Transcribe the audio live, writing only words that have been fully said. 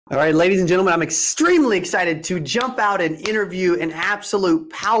All right, ladies and gentlemen, I'm extremely excited to jump out and interview an absolute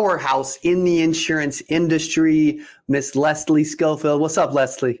powerhouse in the insurance industry, Miss Leslie Scofield. What's up,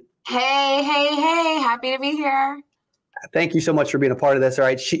 Leslie? Hey, hey, hey. Happy to be here. Thank you so much for being a part of this. All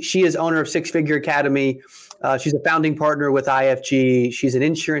right, she is owner of Six Figure Academy. She's a founding partner with IFG. She's an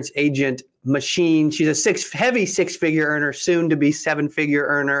insurance agent machine. She's a heavy six-figure earner, soon to be seven-figure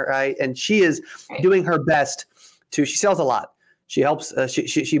earner, right? And she is doing her best she sells a lot. She helps,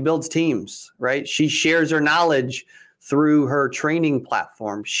 she builds teams, right? She shares her knowledge through her training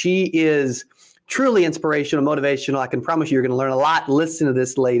platform. She is truly inspirational, motivational. I can promise you, you're going to learn a lot. Listen to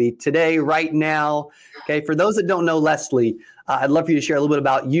this lady today, right now. Okay. For those that don't know Leslie, I'd love for you to share a little bit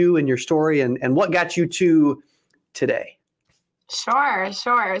about you and your story and what got you to today. Sure.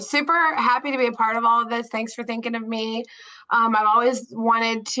 Super happy to be a part of all of this. Thanks for thinking of me. I've always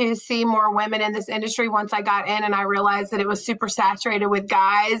wanted to see more women in this industry once I got in and I realized that it was super saturated with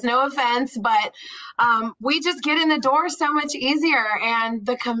guys. No offense, but we just get in the door so much easier and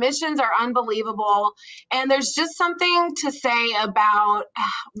the commissions are unbelievable. And there's just something to say about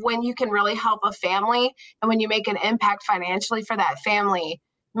when you can really help a family and when you make an impact financially for that family.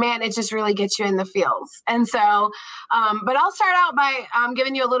 Man, it just really gets you in the fields. And so, but I'll start out by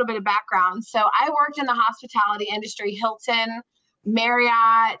giving you a little bit of background. So I worked in the hospitality industry, Hilton,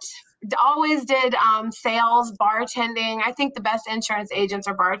 Marriott, always did sales, bartending. I think the best insurance agents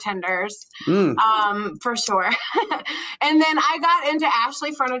are bartenders, for sure. And then I got into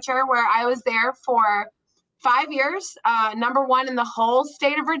Ashley Furniture, where I was there for 5 years, number one in the whole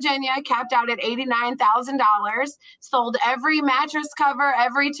state of Virginia, capped out at $89,000, sold every mattress cover,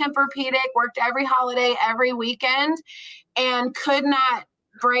 every Tempur-Pedic, worked every holiday, every weekend, and could not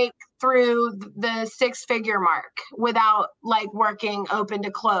break through the six-figure mark without like working open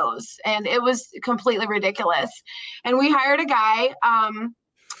to close. And it was completely ridiculous. And we hired a guy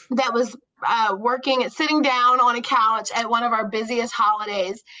that was sitting down on a couch at one of our busiest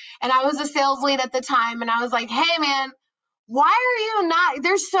holidays. And I was a sales lead at the time. And I was like, hey, man, why are you not?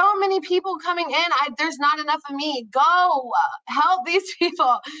 There's so many people coming in. There's not enough of me. Go help these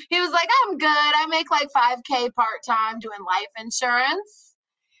people. He was like, I'm good. I make like $5,000 part-time doing life insurance.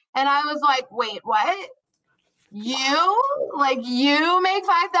 And I was like, wait, what? You make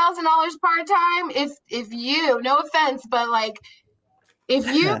 $5,000 part-time? If you, no offense, but like, if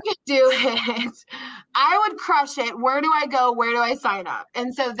you could do it, I would crush it. Where do I go? Where do I sign up?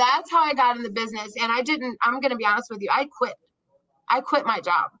 And so that's how I got in the business. And I'm going to be honest with you. I quit my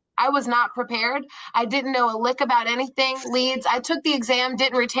job. I was not prepared. I didn't know a lick about anything, leads. I took the exam,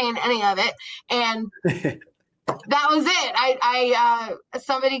 didn't retain any of it. And that was it.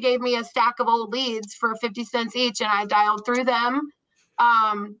 Somebody gave me a stack of old leads for 50 cents each and I dialed through them.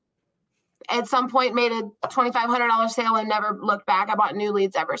 At some point made a $2,500 sale and never looked back. I bought new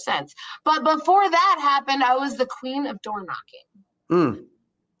leads ever since. But before that happened, I was the queen of door knocking.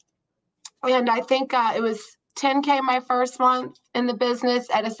 And I think it was $10,000 my first month in the business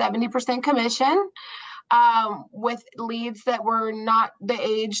at a 70% commission with leads that were not the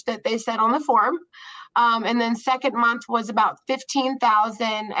age that they said on the form. And then second month was about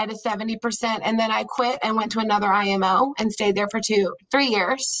 $15,000 at a 70%. And then I quit and went to another IMO and stayed there for 3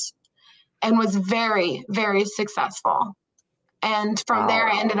 years. And was very, very successful. And from there,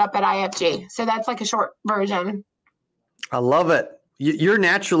 I ended up at IFG. So that's like a short version. I love it. You're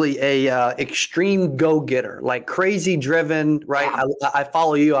naturally a extreme go-getter, like crazy driven, right? Yeah. I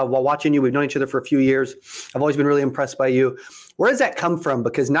follow you. I'm watching you. We've known each other for a few years. I've always been really impressed by you. Where does that come from?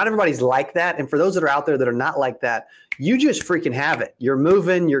 Because not everybody's like that. And for those that are out there that are not like that, you just freaking have it. You're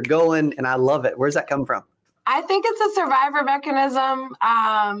moving, you're going, and I love it. Where's that come from? I think it's a survivor mechanism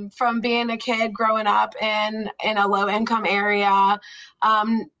from being a kid growing up in a low income area,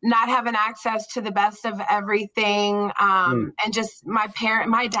 not having access to the best of everything. And just my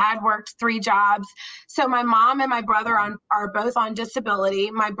dad worked 3 jobs. So my mom and my brother are both on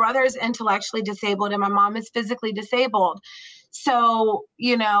disability. My brother is intellectually disabled and my mom is physically disabled. So,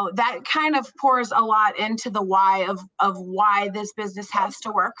 that kind of pours a lot into the why of why this business has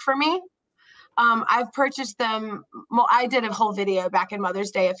to work for me. I've purchased them. Well, I did a whole video back in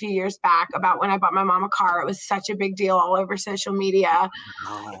Mother's Day a few years back about when I bought my mom a car. It was such a big deal all over social media.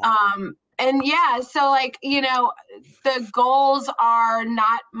 And yeah, so like, the goals are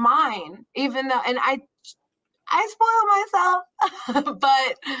not mine, even though, and I spoil myself,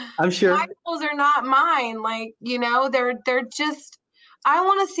 but I'm sure my goals are not mine. Like, they're just, I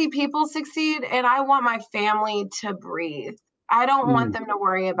want to see people succeed and I want my family to breathe. I don't want them to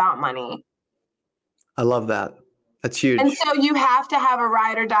worry about money. I love that. That's huge. And so you have to have a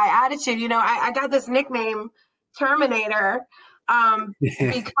ride or die attitude. I got this nickname, Terminator,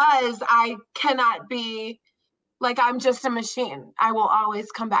 because I cannot be like, I'm just a machine. I will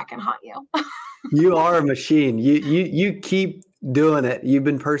always come back and haunt you. You are a machine. You keep doing it. You've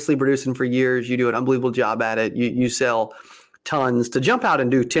been personally producing for years. You do an unbelievable job at it. You sell tons. To jump out and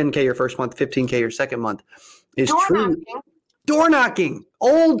do 10K your first month, 15K your second month is truly door knocking.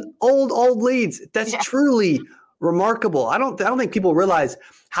 Old leads. That's truly remarkable. I don't think people realize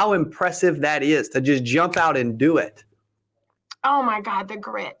how impressive that is to just jump out and do it. Oh my God, the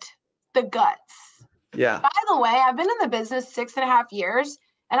grit, the guts. Yeah. By the way, I've been in the business 6.5 years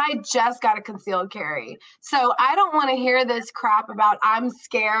and I just got a concealed carry. So I don't want to hear this crap about I'm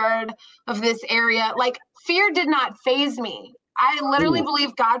scared of this area. Like, fear did not faze me. I literally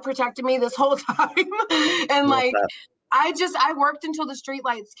believe God protected me this whole time. And like, I worked until the street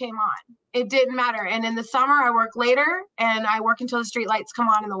lights came on. It didn't matter. And in the summer I work later and I work until the street lights come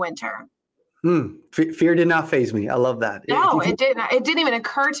on in the winter. Fear did not faze me. I love that. No, it didn't. It didn't even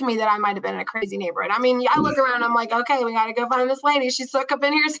occur to me that I might have been in a crazy neighborhood. I mean, I look around, I'm like, okay, we got to go find this lady. She's stuck up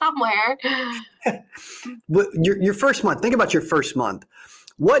in here somewhere. Your first month, think about your first month.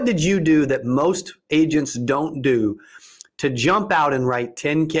 What did you do that most agents don't do to jump out and write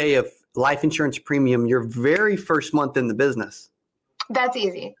 10K of life insurance premium your very first month in the business? That's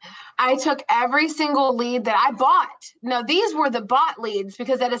easy. I took every single lead that I bought. No, these were the bought leads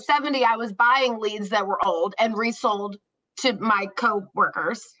because at a 70, I was buying leads that were old and resold to my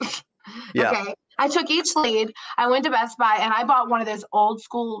co-workers. Yeah. Okay. I took each lead. I went to Best Buy and I bought one of those old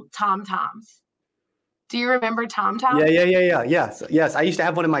school TomToms. Do you remember TomTom? Yeah. Yes. I used to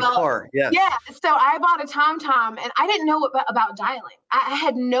have one in my car. Yes. Yeah. So I bought a TomTom and I didn't know about dialing. I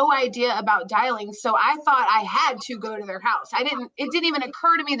had no idea about dialing. So I thought I had to go to their house. It didn't even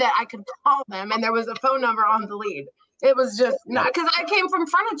occur to me that I could call them and there was a phone number on the lead. It was just not because I came from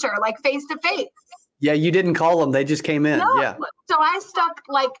furniture, like face to face. Yeah. You didn't call them. They just came in. No. Yeah. So I stuck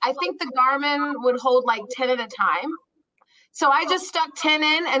I think the Garmin would hold 10 at a time. So I just stuck 10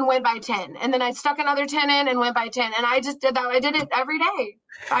 in and went by 10. And then I stuck another 10 in and went by 10. And I just did that. I did it every day,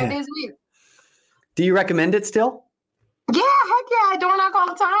 5 days a week. Do you recommend it still? Yeah, heck yeah. I door knock all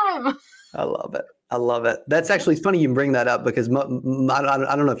the time. I love it. That's actually funny you bring that up because I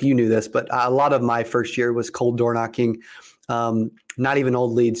don't know if you knew this, but a lot of my first year was cold door knocking. Not even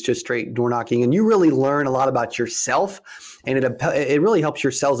old leads, just straight door knocking. And you really learn a lot about yourself and it really helps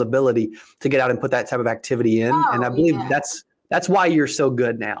your sales ability to get out and put that type of activity in. And I believe that's why you're so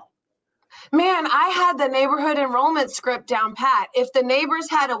good now. Man, I had the neighborhood enrollment script down pat. If the neighbors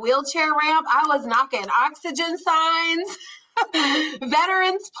had a wheelchair ramp, I was knocking oxygen signs,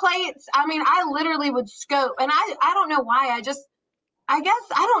 veterans plates. I mean, I literally would scope and I don't know why. I guess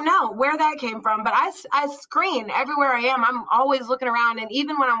I don't know where that came from, but I screen everywhere I am. I'm always looking around. And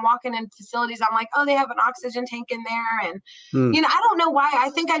even when I'm walking in facilities, I'm like, oh, they have an oxygen tank in there. And, I don't know why. I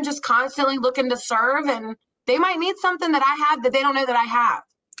think I'm just constantly looking to serve and they might need something that I have that they don't know that I have.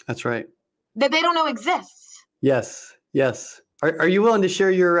 That's right. That they don't know exists. Yes. Are you willing to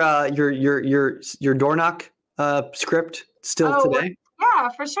share your door knock script still today? Yeah,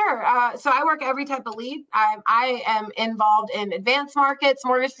 for sure. So I work every type of lead. I am involved in advanced markets,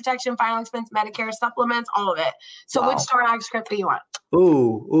 mortgage protection, final expense, Medicare supplements, all of it. So which door knock script do you want?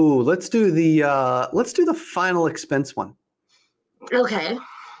 Ooh, let's do the final expense one. Okay.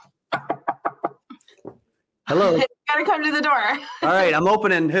 Hello. Gotta come to the door. All right, I'm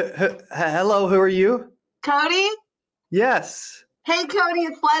opening. Hello, who are you? Cody? Yes. Hey, Cody,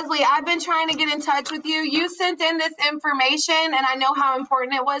 it's Leslie. I've been trying to get in touch with you. You sent in this information, and I know how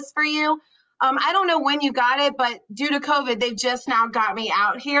important it was for you. I don't know when you got it, but due to COVID, they just now got me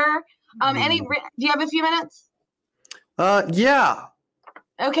out here. Do you have a few minutes? Yeah.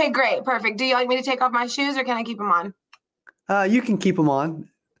 Okay, great. Perfect. Do you like me to take off my shoes, or can I keep them on? You can keep them on.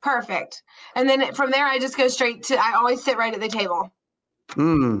 Perfect. And then from there, I just go straight to, I always sit right at the table.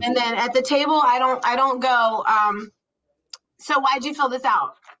 And then at the table, I don't go, so why'd you fill this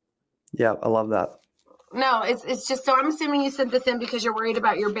out? Yeah, I love that. No, it's just, so I'm assuming you sent this in because you're worried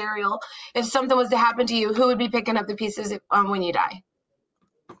about your burial. If something was to happen to you, who would be picking up the pieces when you die?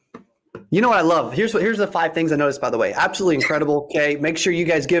 You know what I love? Here's the 5 things I noticed, by the way. Absolutely incredible. Okay. Make sure you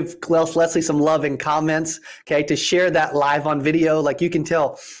guys give Leslie some love in comments. Okay. To share that live on video. Like you can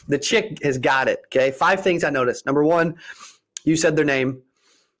tell the chick has got it. Okay. 5 things I noticed. Number 1, you said their name.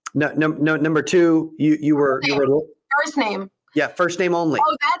 No, number 2, you were First name. Yeah, first name only.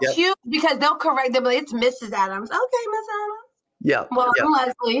 Oh, that's huge because they'll correct them. It's Mrs. Adams. Okay, Miss Adams. Yeah. Well, I'm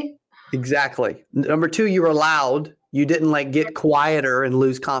Leslie. Exactly. Number 2, you were loud. You didn't get quieter and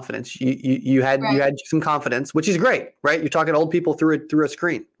lose confidence. You had some confidence, which is great, right? You're talking to old people through a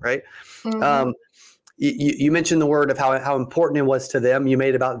screen, right? Mm-hmm. you mentioned the word of how important it was to them. You made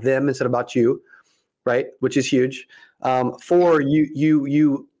it about them instead of about you, right? Which is huge. 4,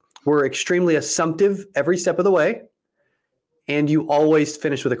 you were extremely assumptive every step of the way, and you always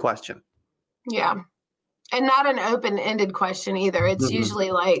finish with a question. Yeah. And not an open-ended question either. It's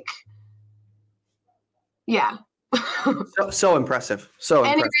usually like, yeah. So impressive. So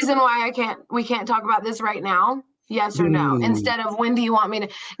Any impressive. reason why we can't talk about this right now? Yes or no? Instead of when do you want me to?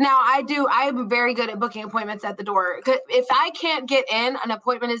 Now I'm very good at booking appointments at the door. If I can't get in, an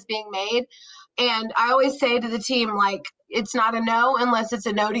appointment is being made. And I always say to the team, like, it's not a no unless it's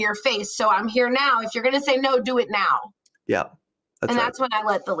a no to your face. So I'm here now. If you're going to say no, do it now. Yeah. That's when I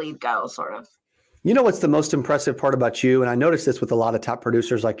let the lead go, sort of. You know what's the most impressive part about you, and I noticed this with a lot of top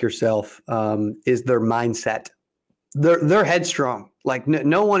producers like yourself, is their mindset. They're headstrong. Like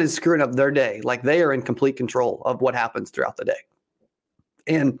no one is screwing up their day. Like they are in complete control of what happens throughout the day.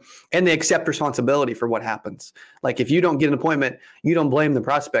 And they accept responsibility for what happens. Like if you don't get an appointment, you don't blame the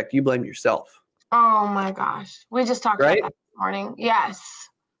prospect, you blame yourself. Oh my gosh. We just talked about that this morning. Yes.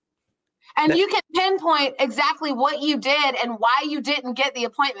 And you can pinpoint exactly what you did and why you didn't get the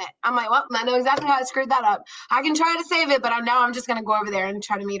appointment. I'm like, well, I know exactly how I screwed that up. I can try to save it, but I'm just going to go over there and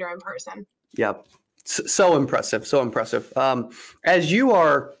try to meet her in person. Yep. So impressive. So impressive. As you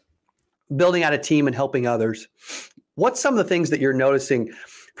are building out a team and helping others, what's some of the things that you're noticing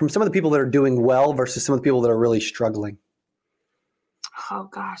from some of the people that are doing well versus some of the people that are really struggling? Oh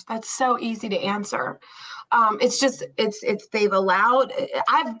gosh, that's so easy to answer. It's they've allowed,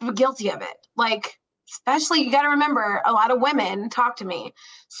 I've been guilty of it. Like, especially you got to remember a lot of women talk to me.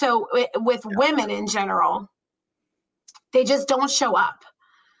 So with women in general, they just don't show up.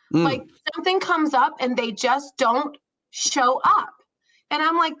 Like something comes up and they just don't show up. And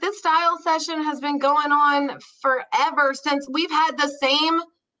I'm like, this style session has been going on forever since we have had the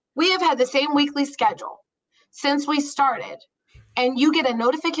same weekly schedule since we started. And you get a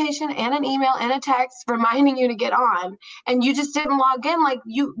notification and an email and a text reminding you to get on, and you just didn't log in. Like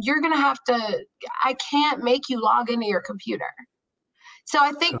you're going to have to, I can't make you log into your computer. So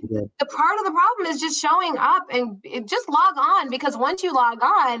I think the part of the problem is just showing up and just log on, because once you log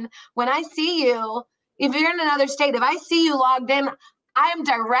on, when I see you, if you're in another state, if I see you logged in, I am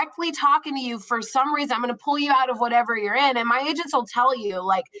directly talking to you. For some reason, I'm going to pull you out of whatever you're in. And my agents will tell you,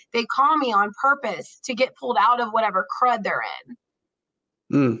 like, they call me on purpose to get pulled out of whatever crud they're in.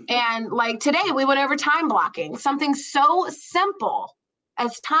 And like today, we went over time blocking, something so simple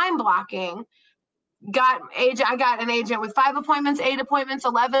as time blocking. I got an agent with 5 appointments, 8 appointments,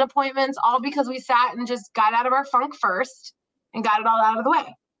 11 appointments, all because we sat and just got out of our funk first and got it all out of the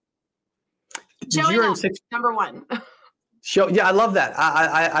way. Showing up, number one. Yeah, I love that.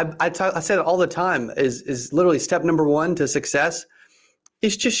 I said it all the time. Is literally step number 1 to success.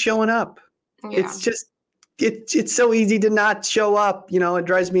 It's just showing up. Yeah. It's so easy to not show up. You know, it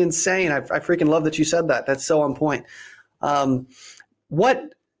drives me insane. I freaking love that you said that. That's so on point.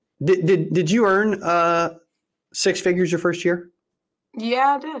 What did you earn 6 figures your first year?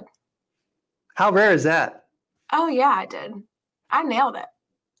 Yeah, I did. How rare is that? Oh yeah, I did. I nailed it.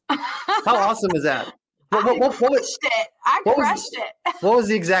 How awesome is that? I crushed it. What was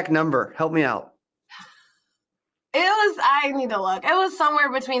the exact number? Help me out. I need to look. It was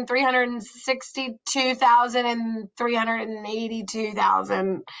somewhere between 362,000 and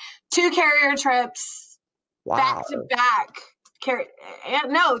 382,000. 2 carrier trips. Wow. Back to back. 3.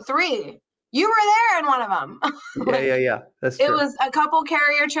 You were there in one of them. Yeah. That's true. It was a couple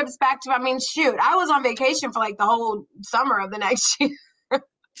carrier trips back to, I was on vacation for like the whole summer of the next year.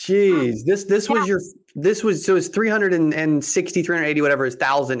 Jeez, this was 360, 380, whatever is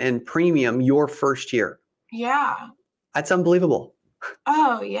 1,000 in premium your first year. Yeah. That's unbelievable.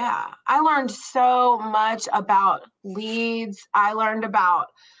 Oh yeah. I learned so much about leads.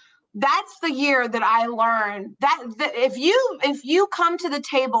 That's the year that I learned that if you come to the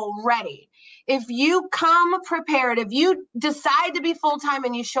table ready, if you come prepared, if you decide to be full-time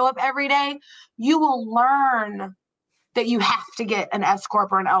and you show up every day, you will learn that you have to get an S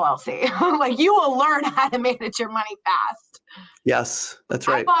Corp or an LLC. Like you will learn how to manage your money fast. Yes, that's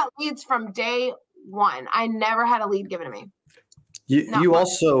right. I bought leads from day 1. I never had a lead given to me.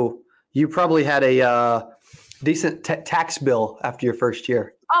 You probably had a decent tax bill after your first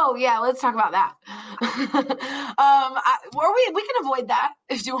year. Oh yeah, let's talk about that. We can avoid that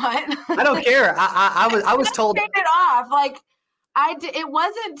if you want. I don't care. I was told paid it off. Like it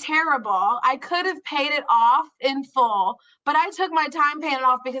wasn't terrible. I could have paid it off in full, but I took my time paying it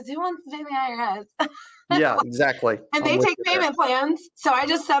off because who wants to pay me IRS? Yeah, exactly. And they take payment plans, so I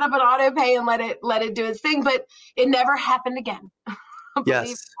just set up an auto pay and let it do its thing. But it never happened again.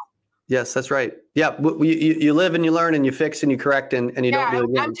 Yes. Yes, that's right. Yeah. You live and you learn and you fix and you correct and you don't do it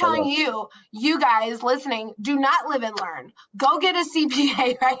again. I'm telling you, you guys listening, do not live and learn. Go get a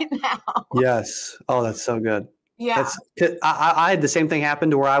CPA right now. Yes. Oh, that's so good. Yeah. I had the same thing happen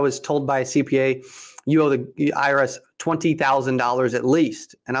to where I was told by a CPA, you owe the IRS $20,000 at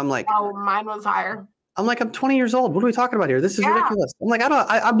least. And I'm like, oh, mine was higher. I'm 20 years old. What are we talking about here? This is ridiculous. I'm like,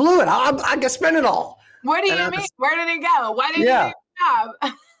 I blew it. I can spend it all. What do you mean? Where did it go? Why didn't you do your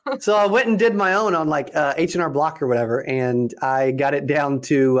job? So I went and did my own on like H&R Block or whatever. And I got it down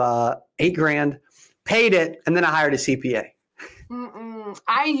to $8,000, paid it. And then I hired a CPA.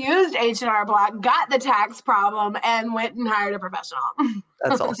 I used H&R Block, got the tax problem, and went and hired a professional.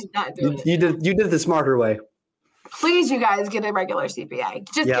 That's awesome. You did the smarter way. Please, you guys, get a regular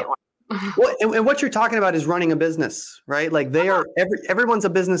CPA. Just get one. Well, and what you're talking about is running a business, right? Like everyone's a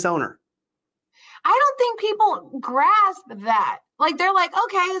business owner. I don't think people grasp that. Like they're like,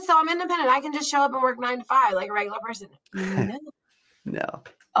 okay, so I'm independent. I can just show up and work 9 to 5 like a regular person. No.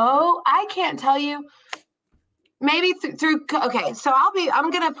 Oh, I can't tell you. Maybe through okay, so I'm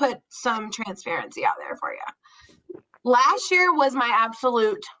gonna put some transparency out there for you. Last year was my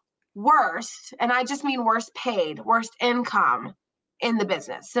absolute worst, and I just mean worst paid, worst income in the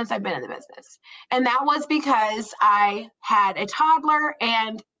business since I've been in the business. And that was because I had a toddler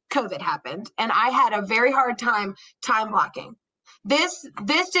and COVID happened, and I had a very hard time blocking. This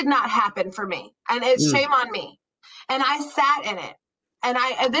did not happen for me, and it's shame on me. And I sat in it. And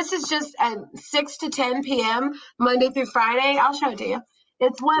this is just at 6 to 10 p.m. Monday through Friday. I'll show it to you.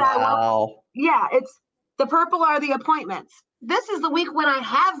 It's when I will. Yeah, it's the purple are the appointments. This is the week when I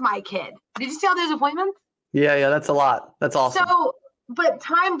have my kid. Did you see all those appointments? Yeah, that's a lot. That's awesome. So, but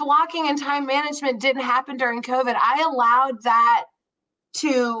time blocking and time management didn't happen during COVID. I allowed that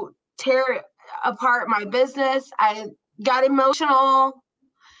to tear apart my business. I got emotional.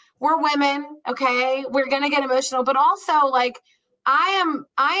 We're women, okay? We're gonna get emotional, but also like I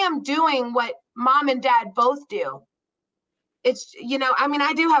am doing what mom and dad both do. It's,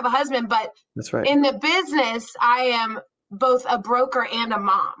 I do have a husband, but that's right. In the business, I am both a broker and a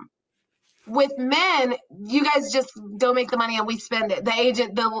mom. With men, you guys just don't make the money and we spend it. The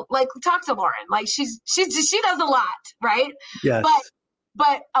agent, talk to Lauren. Like she does a lot, right? Yes.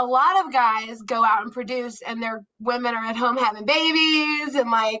 But a lot of guys go out and produce, and their women are at home having babies,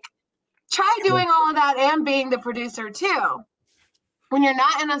 and try doing all of that and being the producer too, when you're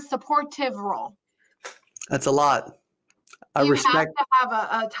not in a supportive role. That's a lot. You have to have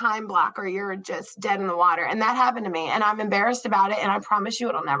a time block or you're just dead in the water. And that happened to me, and I'm embarrassed about it. And I promise you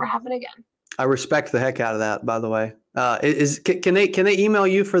it'll never happen again. I respect the heck out of that, by the way. Can they email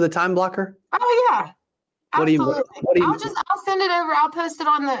you for the time blocker? Oh yeah. Absolutely. I'll send it over. I'll post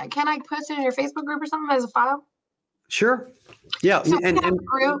it can I post it in your Facebook group or something as a file? Sure. Yeah. So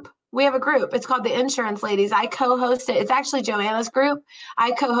we have a group. It's called the Insurance Ladies. I co-host it. It's actually Joanna's group.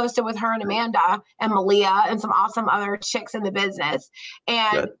 I co-host it with her and Amanda and Malia and some awesome other chicks in the business.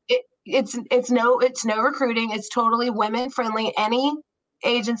 And it's no recruiting. It's totally women friendly. Any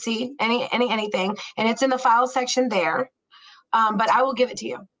agency, anything, and it's in the file section there. But I will give it to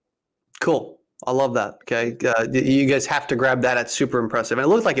you. Cool. I love that. Okay. You guys have to grab that. It's super impressive. And it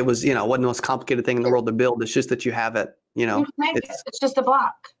looked like it was, wasn't the most complicated thing in the world to build. It's just that you have it, It's just a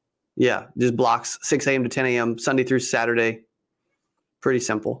block. Yeah. Just blocks 6 a.m. to 10 a.m. Sunday through Saturday. Pretty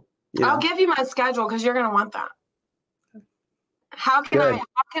simple. I'll give you my schedule because you're going to want that. How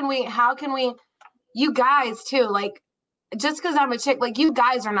can we, you guys too, just because I'm a chick, you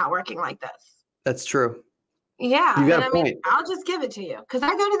guys are not working like this. That's true. Yeah. You got a point. I'll just give it to you because I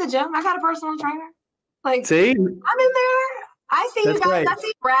go to the gym. I got a personal trainer. See? I'm in there. I see you guys. Right. I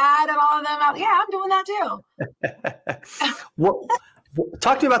see Brad and all of them out. Yeah, I'm doing that too.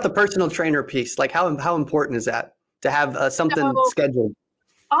 Talk to me about the personal trainer piece. How important is that to have something scheduled?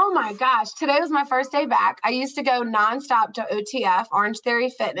 Oh my gosh. Today was my first day back. I used to go nonstop to OTF, Orange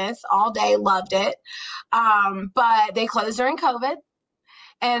Theory Fitness, all day. Loved it. But they closed during COVID.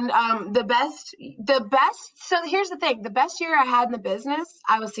 And the best, so here's the thing, the best year I had in the business,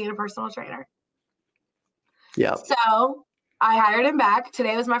 I was seeing a personal trainer. Yeah. So I hired him back.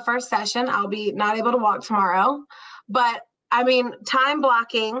 Today was my first session. I'll be not able to walk tomorrow. But time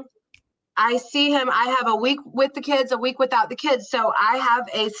blocking, I see him. I have a week with the kids, a week without the kids. So I have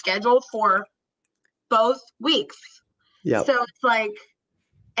a schedule for both weeks. Yeah. So it's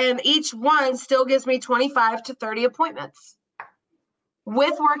and each one still gives me 25 to 30 appointments.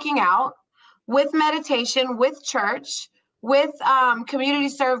 With working out, with meditation, with church, with community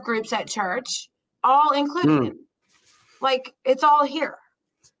serve groups at church, all included. It's all here.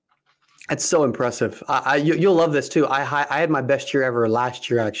 That's so impressive. You'll love this too. I had my best year ever last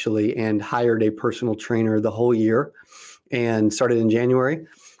year, actually, and hired a personal trainer the whole year and started in January.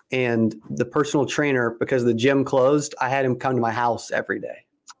 And the personal trainer, because the gym closed, I had him come to my house every day.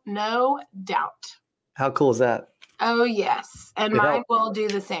 No doubt. How cool is that? Oh, yes. And mine will do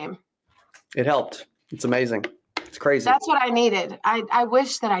the same. It helped. It's amazing. It's crazy. That's what I needed. I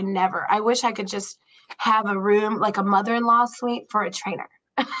wish that I wish I could just have a room, like a mother-in-law suite for a trainer.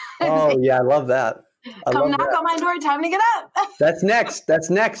 Oh yeah, I love that. Come knock on my door. Time to get up. That's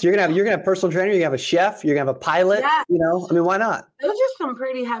next. You're gonna have a personal trainer. You're gonna have a chef. You're gonna have a pilot. Yeah. You know, I mean, why not? Those are some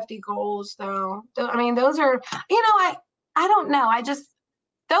pretty hefty goals, though. I mean, those are. I don't know.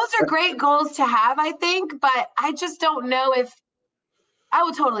 Those are great goals to have, I think, but I just don't know if I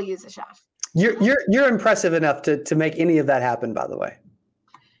would totally use a chef. You're impressive enough to make any of that happen. By the way.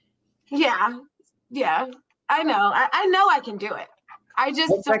 Yeah. I know. I know I can do it. I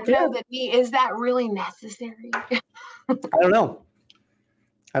just don't know that is that really necessary? I don't know.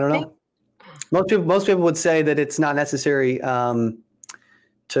 Most people would say that it's not necessary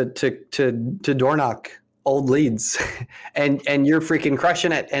to door knock old leads, and you're freaking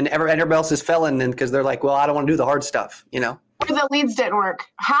crushing it, and everybody else is failing, and because they're like, well, I don't want to do the hard stuff, you know. Or the leads didn't work.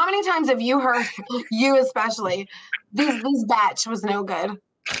 How many times have you heard, you especially, this batch was no good?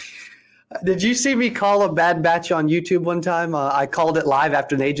 Did you see me call a bad batch on YouTube one time? I called it live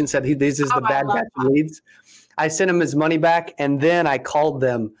after an agent said this is the bad batch of leads. I sent him his money back, and then I called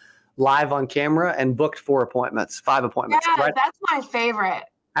them live on camera and booked 5 appointments. Yeah, right? That's my favorite.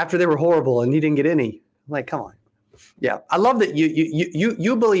 After they were horrible and he didn't get any. Like, come on. Yeah, I love that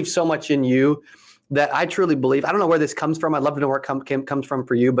you believe so much in you that I truly believe. I don't know where this comes from. I'd love to know where it comes from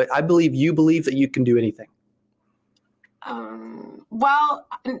for you, but I believe you believe that you can do anything. Well,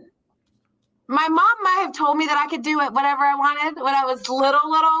 my mom might have told me that I could do it whatever I wanted when I was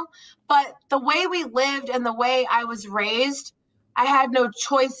little, but the way we lived and the way I was raised, I had no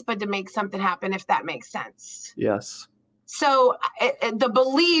choice but to make something happen, if that makes sense. Yes. So the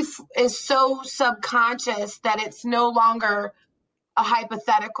belief is so subconscious that it's no longer a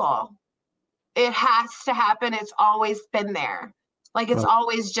hypothetical. It has to happen. It's always been there. Like it's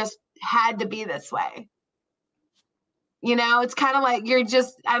always just had to be this way. You know, it's kind of like you're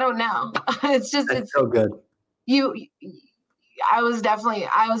just, I don't know. It's so good. I was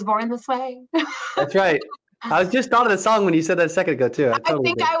born this way. That's right. I was just thought of the song when you said that a second ago too. I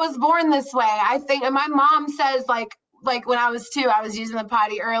think I was born this way. I think, and my mom says like when I was 2, I was using the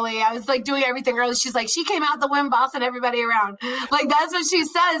potty early. I was like doing everything early. She's like, she came out the womb bossing everybody around. Like that's what she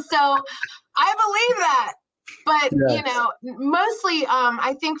says. So I believe that. But, you know, mostly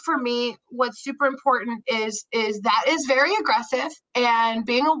I think for me, what's super important is that is very aggressive. And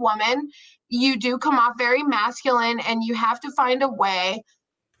being a woman, you do come off very masculine and you have to find a way.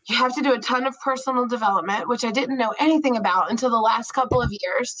 You have to do a ton of personal development, which I didn't know anything about until the last couple of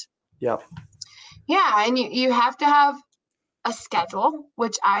years. Yep. Yeah. And you have to have a schedule,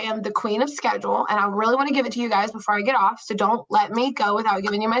 which I am the queen of schedule. And I really want to give it to you guys before I get off. So don't let me go without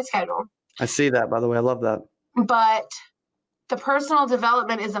giving you my schedule. I see that, by the way. I love that. But the personal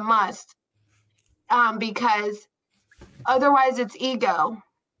development is a must because otherwise it's ego.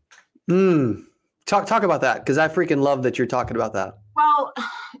 Talk about that, because I freaking love that you're talking about that. Well,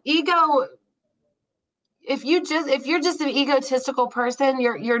 ego. If you're just an egotistical person,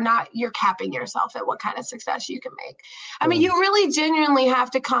 you're capping yourself at what kind of success you can make. I mean, you really genuinely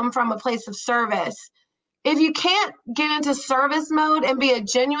have to come from a place of service. If you can't get into service mode and be a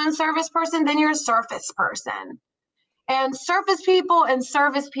genuine service person, then you're a surface person. And surface people and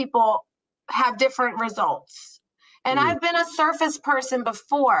service people have different results. And I've been a surface person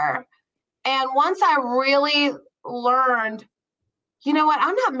before. And once I really learned, you know what,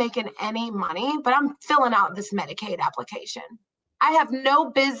 I'm not making any money, but I'm filling out this Medicaid application. I have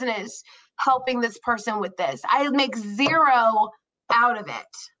no business helping this person with this. I make zero out of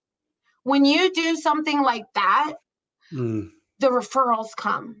it. When you do something like that, the referrals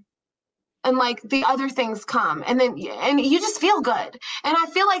come and like the other things come and you just feel good. And I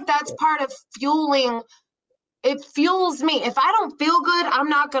feel like that's part of fueling. It fuels me. If I don't feel good, I'm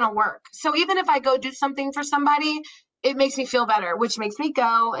not going to work. So even if I go do something for somebody, it makes me feel better, which makes me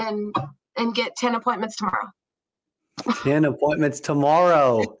go and get 10 appointments tomorrow. 10 appointments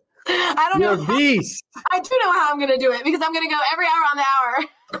tomorrow. I don't know. You're a beast. I do know how I'm going to do it because I'm going to go every hour on the hour.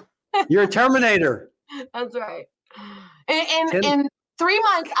 You're a Terminator. That's right. In 3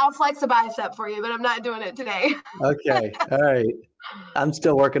 months, I'll flex a bicep for you, but I'm not doing it today. Okay. All right. I'm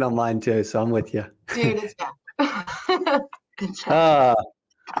still working on mine too, so I'm with you. Dude, it's bad.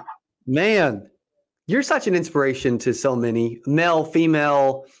 Man, You're such an inspiration to so many, male,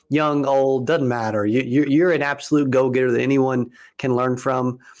 female, young, old, doesn't matter. You're an absolute go-getter that anyone can learn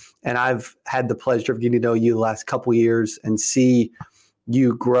from. And I've had the pleasure of getting to know you the last couple of years and see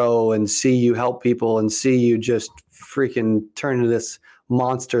you grow and see you help people and see you just freaking turn into this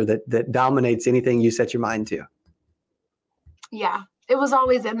monster that dominates anything you set your mind to. Yeah, it was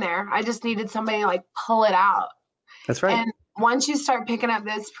always in there. I just needed somebody to like pull it out. That's right. And once you start picking up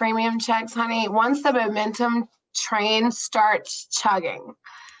those premium checks, honey, once the momentum train starts chugging,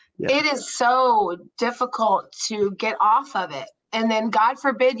 it is so difficult to get off of it. And then God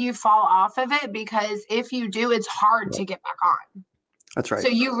forbid you fall off of it, because if you do, it's hard to get back on. That's right. So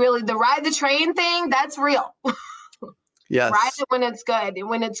you really, the ride the train thing, that's real. Yes. Ride it when it's good. And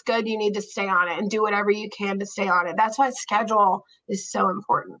when it's good, you need to stay on it and do whatever you can to stay on it. That's why schedule is so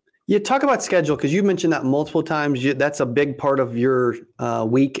important. Yeah, talk about schedule, because you mentioned that multiple times. That's a big part of your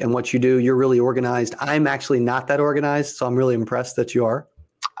week and what you do. You're really organized. I'm actually not that organized, so I'm really impressed that you are.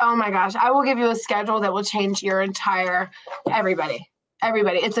 Oh my gosh. I will give you a schedule that will change your entire, everybody.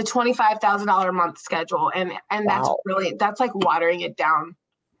 It's a $25,000 a month schedule. And that's really, that's like watering it down.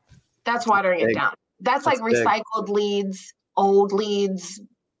 That's watering it down. That's like recycled leads, old leads,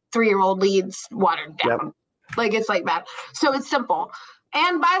 3-year-old leads, watered down. Yep. Like it's like that. So it's simple.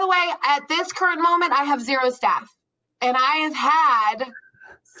 And by the way, at this current moment, I have 0 staff. And I have had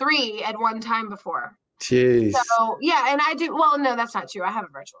 3 at one time before. Jeez. So yeah, and I do, well, no, that's not true. I have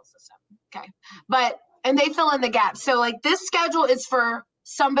a virtual assistant. Okay. And they fill in the gaps. So like this schedule is for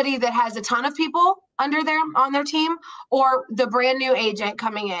somebody that has a ton of people on their team, or the brand new agent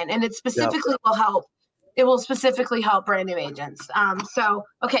coming in. And it specifically will help. It will specifically help brand new agents. So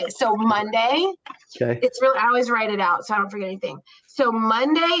Monday, it's really, I always write it out so I don't forget anything. So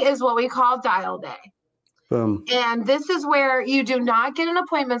Monday is what we call dial day. Boom. And this is where you do not get an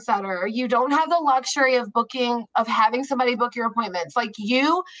appointment setter. You don't have the luxury of having somebody book your appointments. Like,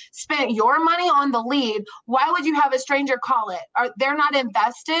 you spent your money on the lead. Why would you have a stranger call it? They're not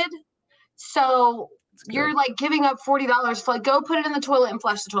invested. So you're like giving up $40 to like go put it in the toilet and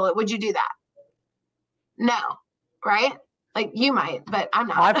flush the toilet. Would you do that? No, right? Like you might, but I'm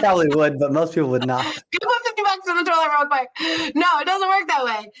not. I probably would, but most people would not. You put $50 in the toilet real quick. No, it doesn't work that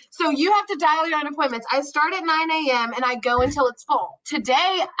way. So you have to dial your own appointments. I start at 9 a.m. and I go until it's full. Today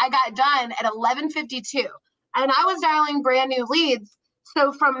I got done at 11:52, and I was dialing brand new leads.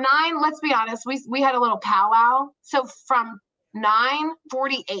 So from 9, let's be honest, we had a little powwow. So from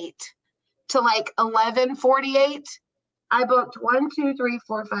 9:48 to like 11:48. I booked 1, 2, 3,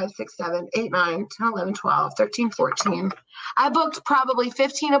 4, 5, 6, 7, 8, 9, 10, 11, 12, 13, 14. I booked probably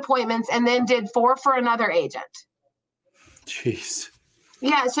 15 appointments and then did 4 for another agent. Jeez.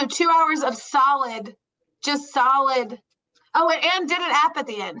 Yeah. So 2 hours of solid. Oh, and did an app at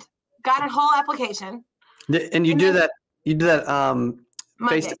the end. Got a whole application. And you do that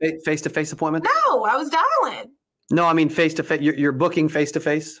face-to-face appointment? No, I was dialing. No, I mean face-to-face. You're booking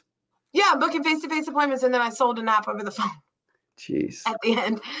face-to-face? Yeah, I'm booking face-to-face appointments, and then I sold an app over the phone. Jeez. At the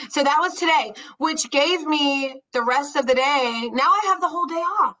end. So that was today, which gave me the rest of the day. Now I have the whole day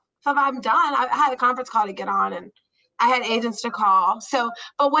off. So if I'm done, I had a conference call to get on, and I had agents to call. So,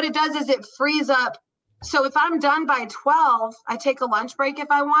 but what it does is it frees up. So if I'm done by 12, I take a lunch break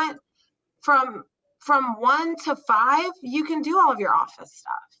if I want. From 1 to 5, you can do all of your office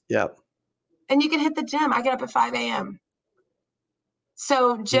stuff. Yep. And you can hit the gym. I get up at 5 a.m.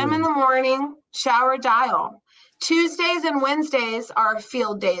 So gym in the morning, shower, dial. Tuesdays and Wednesdays are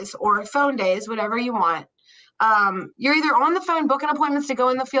field days or phone days, whatever you want. You're either on the phone booking appointments to go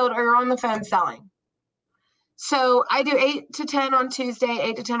in the field, or you're on the phone selling. So I do 8 to 10 on Tuesday,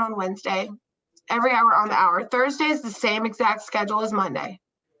 8 to 10 on Wednesday, every hour on the hour. Thursday is the same exact schedule as Monday.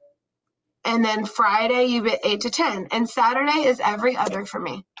 And then Friday, you get 8 to 10. And Saturday is every other for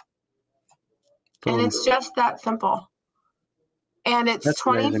me. Boom. And it's just that simple. And it's That's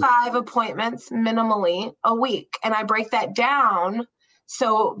 25 amazing. Appointments minimally a week. And I break that down.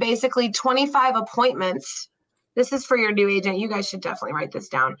 So basically 25 appointments. This is for your new agent. You guys should definitely write this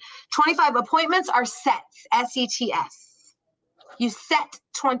down. 25 appointments are sets, S-E-T-S. You set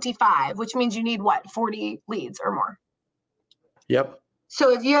 25, which means you need what? 40 leads or more. Yep.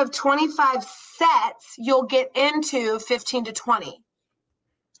 So if you have 25 sets, you'll get into 15 to 20.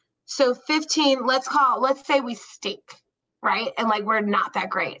 So 15, let's say we stink. Right? And like, we're not that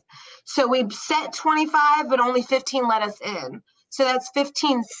great. So we set 25, but only 15 let us in. So that's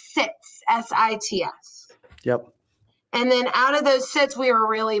 15 sits, S-I-T-S. Yep. And then out of those sits, we were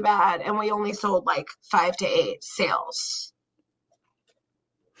really bad. And we only sold like 5 to 8 sales.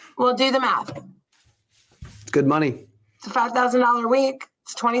 Well, do the math. It's good money. It's a $5,000 a week.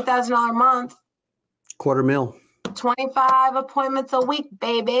 It's $20,000 a month. $250,000. 25 appointments a week,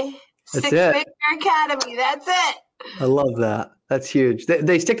 baby. That's Six-figure academy. That's it. I love that. That's huge.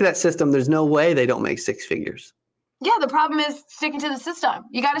 They stick to that system. There's no way they don't make six figures. Yeah, the problem is sticking to the system.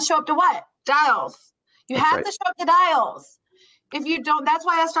 You got to show up to what? Dials. You That's have right. to show up to dials. If you don't, that's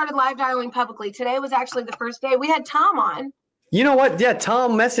why I started live dialing publicly. Today was actually the first day. We had Tom on. You know what? Yeah,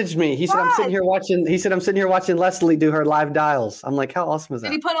 Tom messaged me. He said, I'm sitting here watching Leslie do her live dials. I'm like, how awesome is that?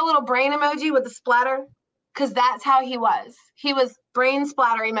 Did he put a little brain emoji with the splatter? Because that's how he was. He was brain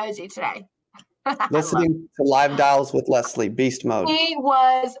splatter emoji today. Listening to live dials with Leslie, beast mode. He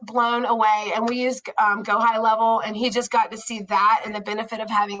was blown away, and we used Go High Level, and he just got to see that and the benefit of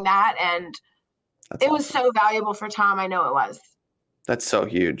having that, and That's was so valuable for Tom. I know it was. That's so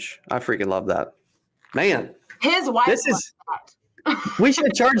huge. I freaking love that. Man. His wife This is we should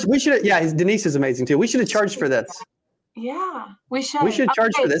have charged. Denise is amazing too. We should have charged for this. Yeah, we should. We should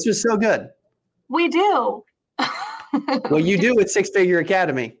charge for this. This was so good. We do. Well, you do with Six Figure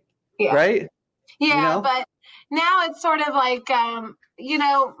Academy, right? Yeah, but now it's sort of like, again,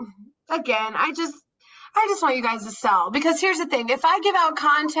 I just want you guys to sell, because here's the thing. If I give out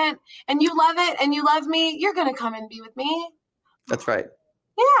content and you love it and you love me, you're going to come and be with me. That's right.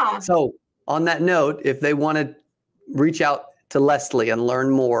 Yeah. So on that note, if they want to reach out to Leslie and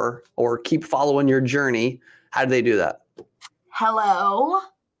learn more or keep following your journey, how do they do that? Hello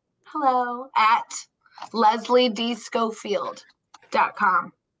at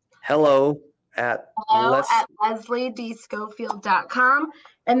lesliedscofield.com. Hello at lesliedscofield.com.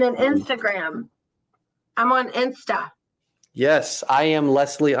 And then Instagram. I'm on Insta. Yes, I am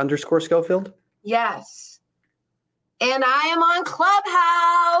Leslie_Scofield. Yes. And I am on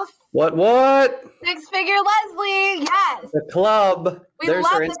Clubhouse. What? Six Figure Leslie. Yes. The club. There's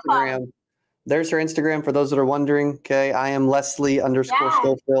her Instagram. There's her Instagram for those that are wondering. Okay. I am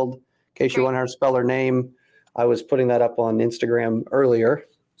Leslie_Scofield. In case you want her to spell her name. I was putting that up on Instagram earlier.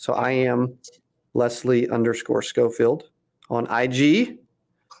 So I am Leslie_Scofield on IG.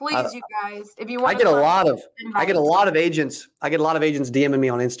 Please, you guys, if you want, I get a lot of agents. I get a lot of agents DMing me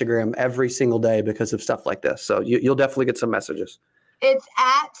on Instagram every single day because of stuff like this. So you'll definitely get some messages. It's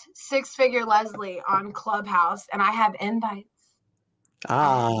at Six Figure Leslie on Clubhouse, and I have invites. You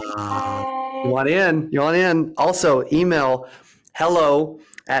want in. Also, email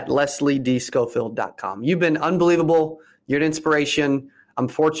hello@lesliedscofield.com. You've been unbelievable. You're an inspiration. I'm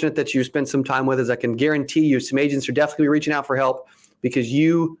fortunate that you spent some time with us. I can guarantee you some agents are definitely reaching out for help because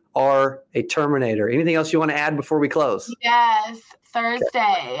you are a Terminator. Anything else you want to add before we close? Yes.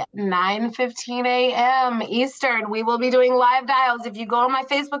 Thursday, 9:15 a.m. Eastern. We will be doing live dials. If you go on my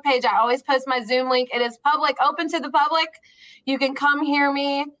Facebook page, I always post my Zoom link. It is public, open to the public. You can come hear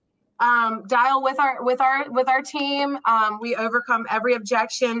me dial with our team. We overcome every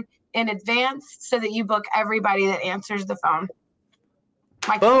objection in advance so that you book everybody that answers the phone.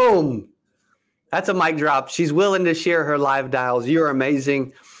 Boom. That's a mic drop. She's willing to share her live dials. You're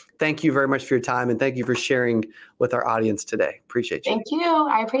amazing. Thank you very much for your time, and thank you for sharing with our audience today. Appreciate you. Thank you.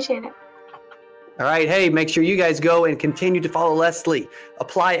 I appreciate it. All right. Hey, make sure you guys go and continue to follow Leslie.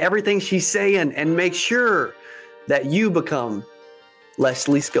 Apply everything she's saying and make sure that you become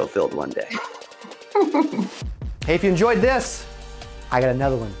Leslie Scofield one day. Hey, if you enjoyed this, I got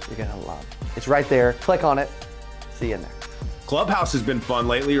another one you're going to love. It's right there. Click on it. See you in there. Clubhouse has been fun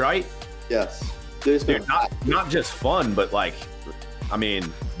lately, right? Yes. Dude, not just fun, but like, I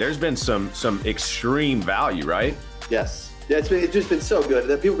mean, there's been some extreme value, right? Yes. Yeah, it's just been so good.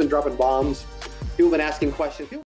 That people have been dropping bombs. People have been asking questions.